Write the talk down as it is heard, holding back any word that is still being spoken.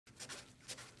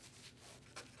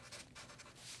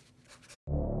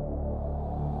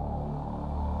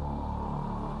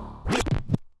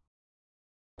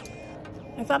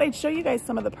thought I'd show you guys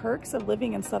some of the perks of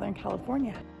living in Southern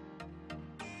California.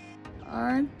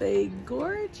 Aren't they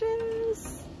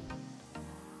gorgeous?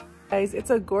 Guys, it's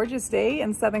a gorgeous day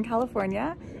in Southern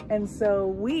California, and so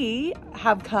we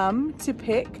have come to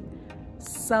pick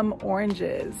some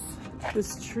oranges.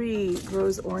 This tree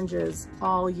grows oranges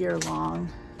all year long.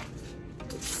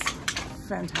 It's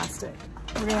fantastic.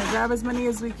 We're gonna grab as many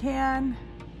as we can.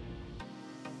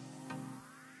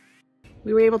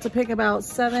 We were able to pick about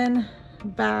 7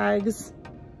 bags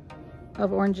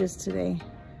of oranges today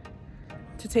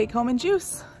to take home and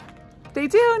juice. Stay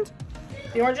tuned.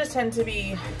 The oranges tend to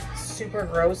be super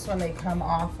gross when they come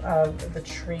off of the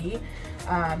tree.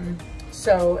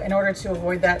 So in order to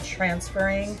avoid that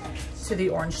transferring to the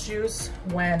orange juice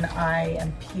when I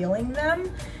am peeling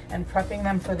them and prepping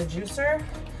them for the juicer,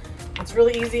 it's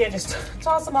really easy. I just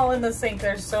toss them all in the sink.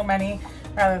 There's so many,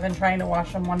 rather than trying to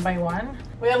wash them one by one.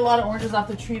 We had a lot of oranges off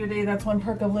the tree today. That's one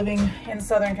perk of living in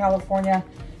Southern California.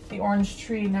 The orange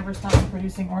tree never stops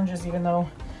producing oranges, even though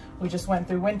we just went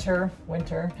through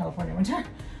California winter.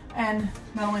 And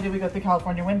not only did we go through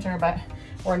California winter, but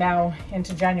we're now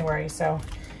into January. So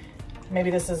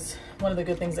maybe this is one of the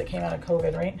good things that came out of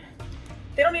COVID, right?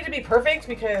 They don't need to be perfect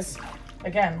because,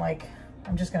 again, like,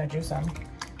 I'm just gonna juice them.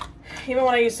 Even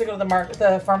when I used to go to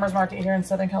the farmer's market here in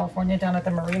Southern California down at the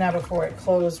marina before it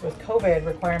closed with COVID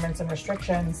requirements and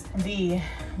restrictions, there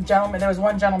was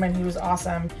one gentleman, he was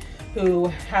awesome, who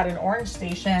had an orange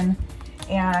station,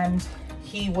 and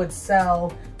he would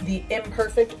sell the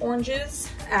imperfect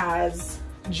oranges as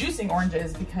juicing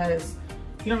oranges because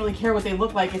you don't really care what they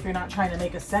look like if you're not trying to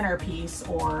make a centerpiece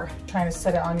or trying to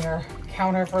set it on your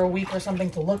counter for a week or something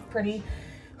to look pretty.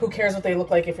 Who cares what they look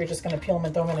like if you're just gonna peel them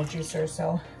and throw them in a juicer?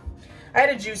 So I had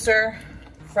a juicer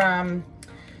from,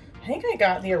 I think I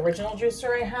got the original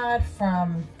juicer I had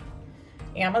from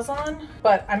Amazon,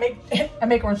 but I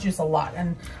make orange juice a lot,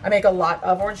 and I make a lot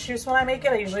of orange juice when I make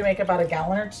it. I usually make about a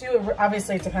gallon or 2.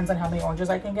 Obviously it depends on how many oranges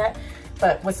I can get,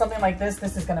 but with something like this,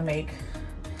 this is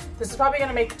probably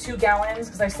gonna make 2 gallons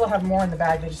because I still have more in the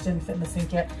bag. They just didn't fit in the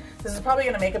sink yet. This is probably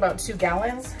gonna make about 2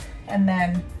 gallons. And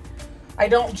then I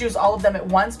don't juice all of them at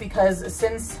once because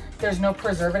since there's no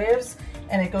preservatives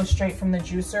and it goes straight from the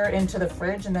juicer into the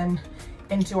fridge and then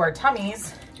into our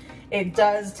tummies, it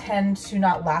does tend to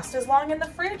not last as long in the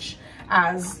fridge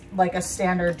as like a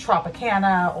standard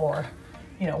Tropicana or,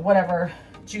 you know, whatever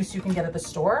juice you can get at the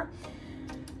store.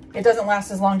 It doesn't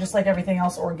last as long, just like everything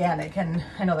else organic. And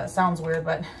I know that sounds weird,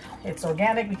 but it's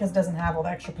organic because it doesn't have all the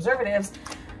extra preservatives.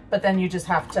 But then you just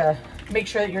have to make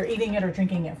sure that you're eating it or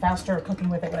drinking it faster or cooking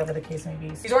with it, whatever the case may be.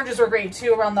 These oranges were great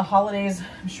too around the holidays.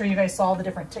 I'm sure you guys saw the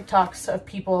different TikToks of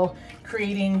people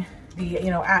creating the, you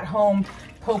know, at-home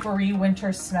potpourri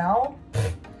winter smell.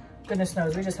 Goodness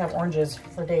knows, we just have oranges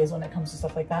for days when it comes to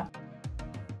stuff like that.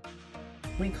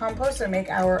 We compost and make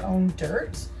our own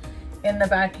dirt in the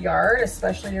backyard,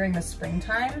 especially during the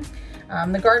springtime.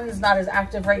 The garden's not as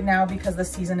active right now because the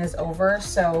season is over,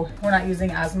 so we're not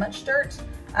using as much dirt.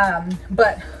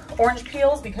 But orange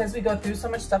peels, because we go through so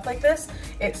much stuff like this,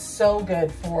 it's so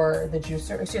good for the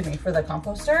juicer, excuse me, for the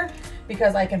composter,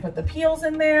 because I can put the peels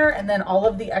in there and then all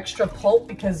of the extra pulp,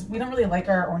 because we don't really like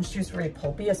our orange juice very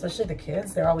pulpy, especially the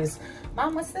kids. They're always,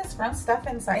 Mom, what's this gross stuff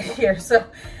inside here? So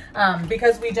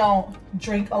because we don't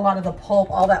drink a lot of the pulp,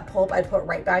 all that pulp I put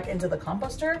right back into the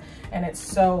composter, and it's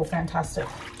so fantastic.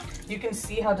 You can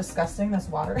see how disgusting this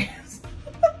water is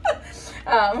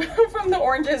from the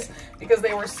oranges because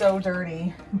they were so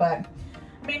dirty. But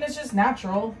I mean, it's just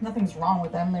natural. Nothing's wrong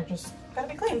with them. They're just gotta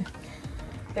be clean.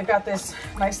 They've got this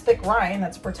nice thick rind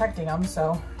that's protecting them,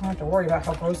 so I don't have to worry about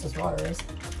how gross this water is.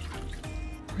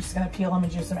 We're just gonna peel them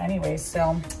and juice them anyways.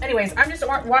 So anyways, I'm just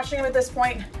washing them at this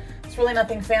point. It's really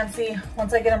nothing fancy.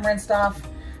 Once I get them rinsed off,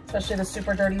 especially the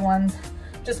super dirty ones,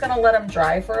 just gonna let them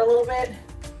dry for a little bit.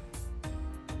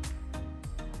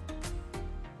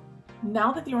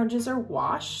 Now that the oranges are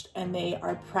washed and they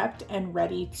are prepped and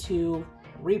ready to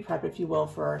re-prep, if you will,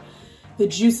 for the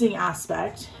juicing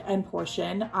aspect and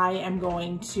portion, I am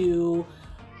going to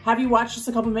have you watch just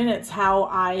a couple minutes how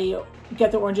I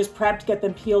get the oranges prepped, get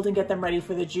them peeled, and get them ready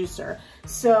for the juicer.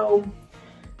 So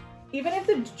even if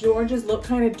the oranges look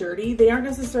kind of dirty, they aren't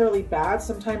necessarily bad.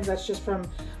 Sometimes that's just from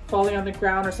falling on the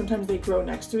ground, or sometimes they grow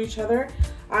next to each other.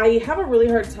 I have a really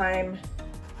hard time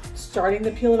starting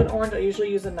the peel of an orange. I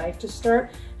usually use a knife to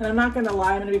start, and I'm not gonna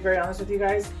lie, I'm gonna be very honest with you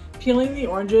guys. Peeling the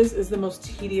oranges is the most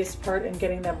tedious part in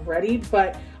getting them ready,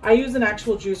 but I use an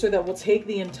actual juicer that will take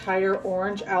the entire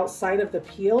orange outside of the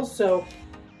peel, so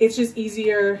it's just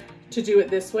easier to do it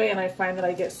this way, and I find that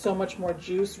I get so much more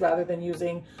juice rather than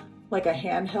using like a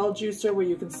handheld juicer where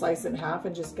you can slice it in half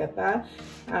and just get that.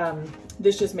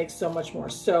 This just makes so much more.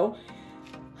 So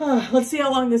let's see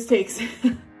how long this takes.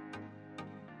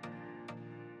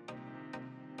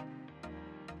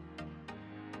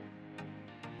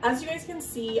 As you guys can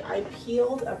see, I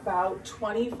peeled about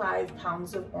 25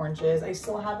 pounds of oranges. I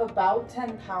still have about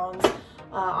 10 pounds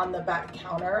on the back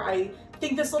counter. I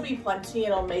think this will be plenty.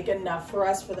 It'll make enough for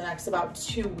us for the next about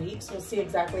 2 weeks. We'll see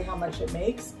exactly how much it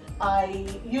makes. I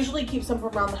usually keep some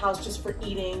around the house just for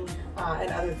eating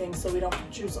and other things, so we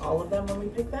don't juice all of them when we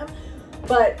pick them.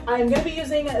 But I'm gonna be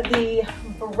using the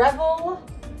Breville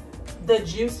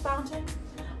Juice Fountain.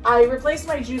 I replaced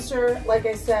my juicer, like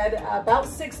I said, about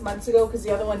 6 months ago because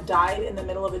the other one died in the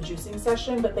middle of a juicing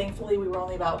session, but thankfully we were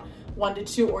only about 1 to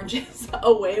 2 oranges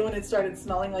away when it started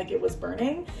smelling like it was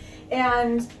burning.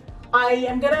 And I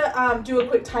am gonna do a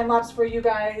quick time lapse for you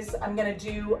guys. I'm gonna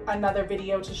do another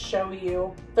video to show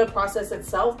you the process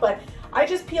itself, but I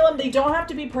just peel them. They don't have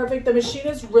to be perfect. The machine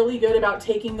is really good about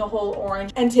taking the whole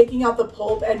orange and taking out the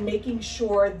pulp and making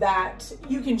sure that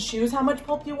you can choose how much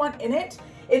pulp you want in it.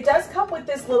 It does come with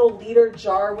this little liter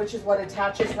jar, which is what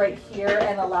attaches right here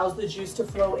and allows the juice to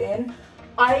flow in.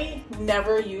 I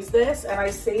never use this, and I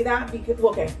say that because,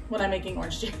 okay, when I'm making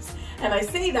orange juice, and I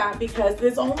say that because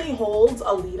this only holds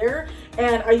a liter,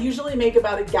 and I usually make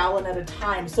about a gallon at a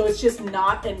time, so it's just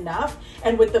not enough.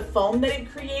 And with the foam that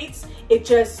it creates, it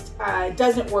just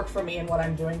doesn't work for me and what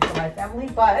I'm doing for my family.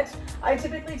 But I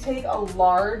typically take a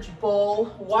large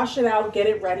bowl, wash it out, get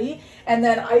it ready, and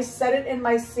then I set it in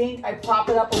my sink. I prop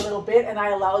it up a little bit, and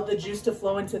I allow the juice to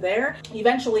flow into there.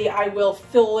 Eventually, I will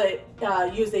fill it,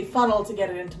 use a funnel to get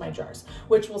it into my jars,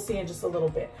 which we'll see in just a little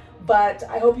bit. But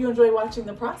I hope you enjoy watching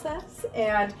the process.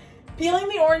 And peeling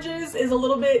the oranges is a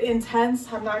little bit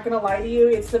intense, I'm not gonna lie to you.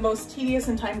 It's the most tedious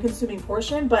and time-consuming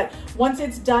portion, but once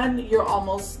it's done, you're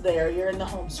almost there. You're in the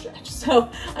home stretch. So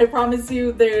I promise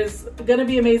you there's gonna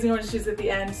be amazing orange juice at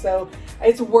the end, so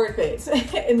it's worth it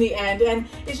in the end. And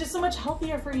it's just so much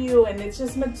healthier for you, and it's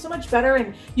just so much better,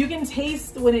 and you can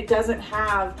taste when it doesn't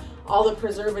have all the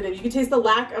preservatives. You can taste the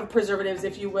lack of preservatives,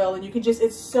 if you will, and you can just,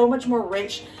 it's so much more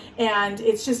rich, and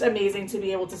it's just amazing to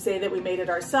be able to say that we made it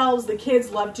ourselves. The kids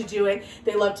love to do it.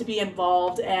 They love to be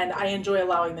involved, and I enjoy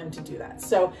allowing them to do that.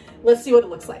 So let's see what it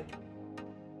looks like.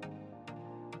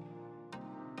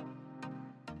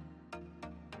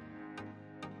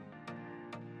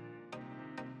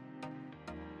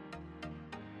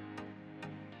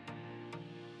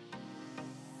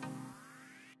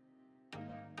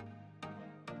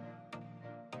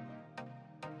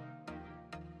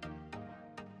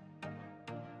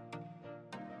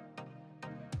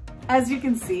 As you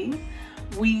can see,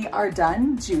 we are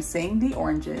done juicing the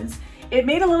oranges. It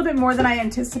made a little bit more than I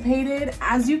anticipated.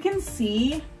 As you can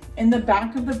see, in the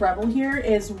back of the Breville here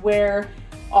is where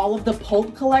all of the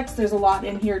pulp collects. There's a lot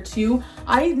in here too.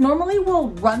 I normally will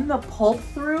run the pulp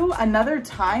through another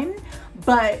time,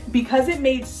 but because it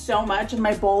made so much and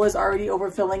my bowl is already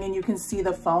overfilling and you can see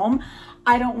the foam,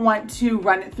 I don't want to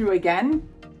run it through again.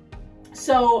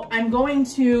 So I'm going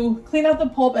to clean out the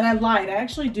pulp, and I lied, I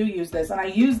actually do use this, and I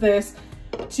use this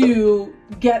to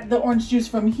get the orange juice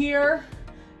from here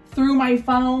through my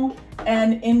funnel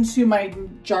and into my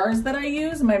jars that I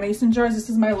use, my mason jars. This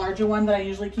is my larger one that I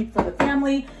usually keep for the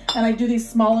family, and I do these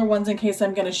smaller ones in case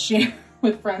I'm gonna share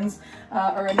with friends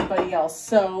or anybody else.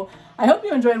 So I hope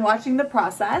you enjoyed watching the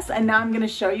process, and now I'm gonna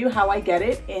show you how I get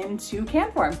it into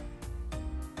can form.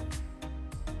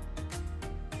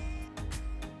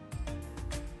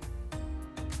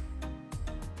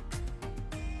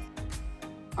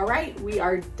 All right, we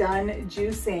are done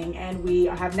juicing, and we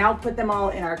have now put them all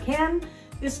in our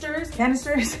canisters.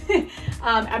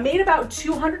 I made about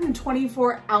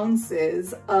 224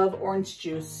 ounces of orange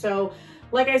juice. So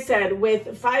like I said,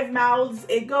 with 5 mouths,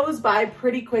 it goes by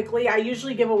pretty quickly. I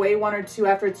usually give away 1 or 2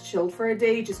 after it's chilled for a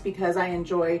day, just because I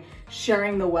enjoy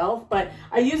sharing the wealth. But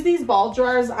I use these ball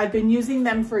jars. I've been using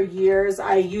them for years.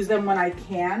 I use them when I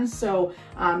can. So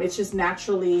it's just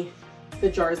naturally the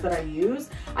jars that I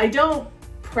use. I don't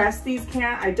press these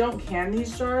I don't can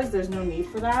these jars. There's no need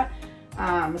for that,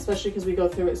 especially because we go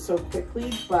through it so quickly.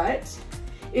 But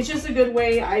it's just a good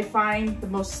way, I find, the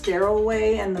most sterile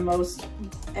way and the most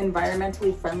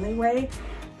environmentally friendly way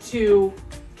to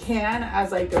can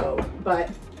as I go. But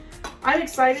I'm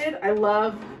excited. I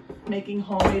love making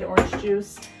homemade orange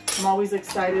juice. I'm always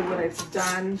excited when it's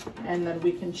done, and then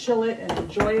we can chill it and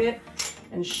enjoy it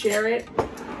and share it.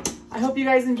 I hope you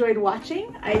guys enjoyed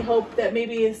watching. I hope that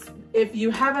maybe if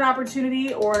you have an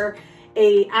opportunity or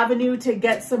a avenue to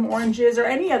get some oranges or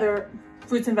any other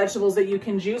fruits and vegetables that you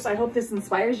can juice. I hope this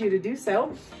inspires you to do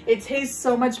so. It tastes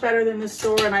so much better than the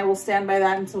store, and I will stand by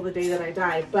that until the day that I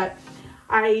die. But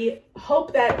I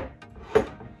hope that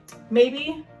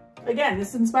maybe, again,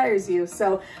 this inspires you.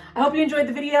 So I hope you enjoyed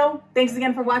the video. Thanks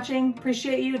again for watching.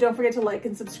 Appreciate you. Don't forget to like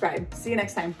and subscribe. See you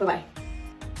next time. Bye-bye.